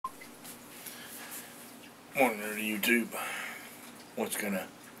Morning there to YouTube. What's gonna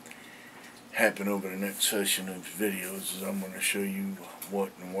happen over the next session of videos is I'm gonna show you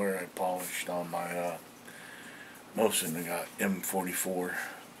what and where I polished on my Mosin. I got M44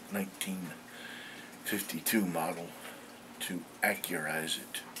 1952 model to accurize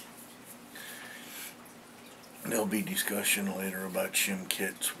it. There'll be discussion later about shim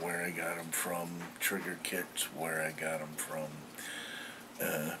kits, where I got them from, trigger kits, where I got them from,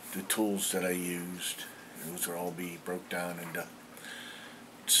 the tools that I used. Those will all be broke down into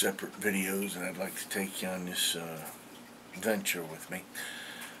separate videos, and I'd like to take you on this venture with me.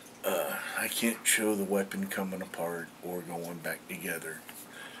 I can't show the weapon coming apart or going back together.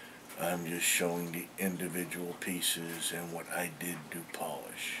 I'm just showing the individual pieces and what I did to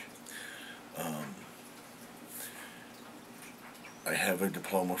polish. I have a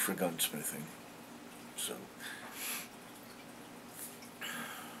diploma for gunsmithing, so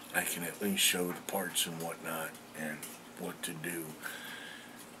I can at least show the parts and whatnot and what to do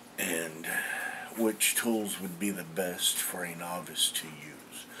and which tools would be the best for a novice to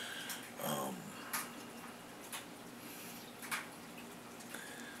use.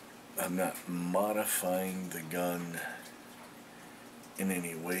 I'm not modifying the gun in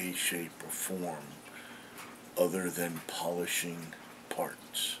any way, shape, or form other than polishing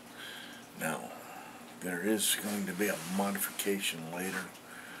parts. Now, there is going to be a modification later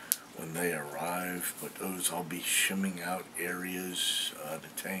when they arrive, but those I'll be shimming out areas, the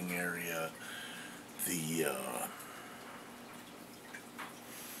tang area, the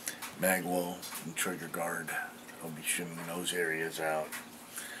magwell and trigger guard. I'll be shimming those areas out,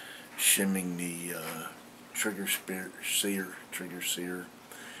 shimming the trigger sear,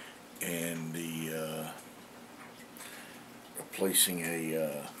 and the replacing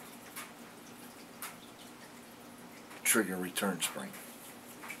a trigger return spring.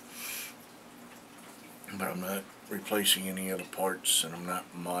 But I'm not replacing any other parts, and I'm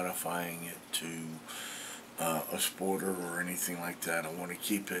not modifying it to a sporter or anything like that. I want to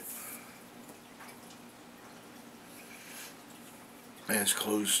keep it as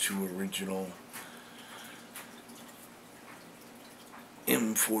close to original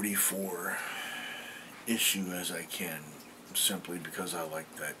M44 issue as I can, simply because I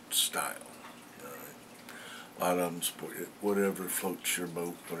like that style. A lot of them sport it, whatever floats your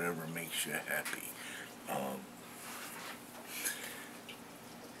boat, whatever makes you happy.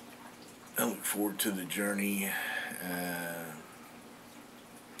 I look forward to the journey.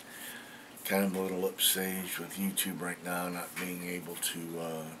 Kind of a little upstaged with YouTube right now, not being able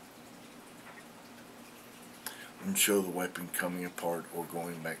to show the weapon coming apart or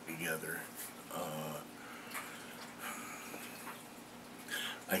going back together.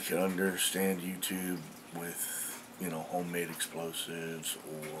 I can understand YouTube with, homemade explosives,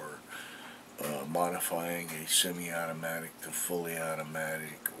 or modifying a semi-automatic to fully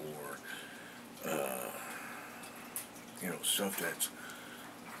automatic, or stuff that's,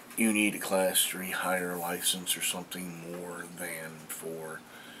 you need a class 3 higher license or something more than for.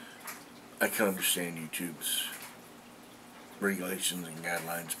 I can understand YouTube's regulations and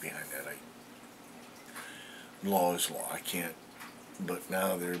guidelines behind that. Law is law. I can't, but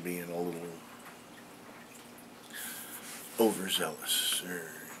now they're being a little overzealous.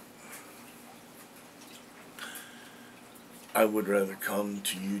 I would rather come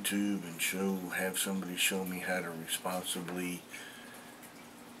to YouTube and have somebody show me how to responsibly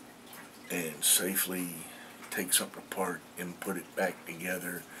and safely take something apart and put it back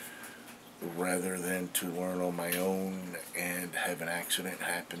together, rather than to learn on my own and have an accident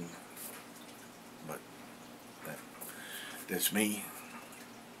happen. But that's me.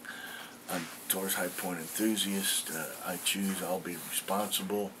 I'm Taurus High Point enthusiast. I choose. I'll be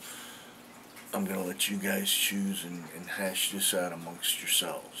responsible. I'm going to let you guys choose and hash this out amongst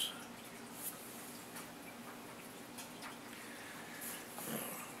yourselves.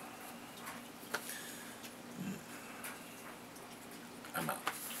 I'm out.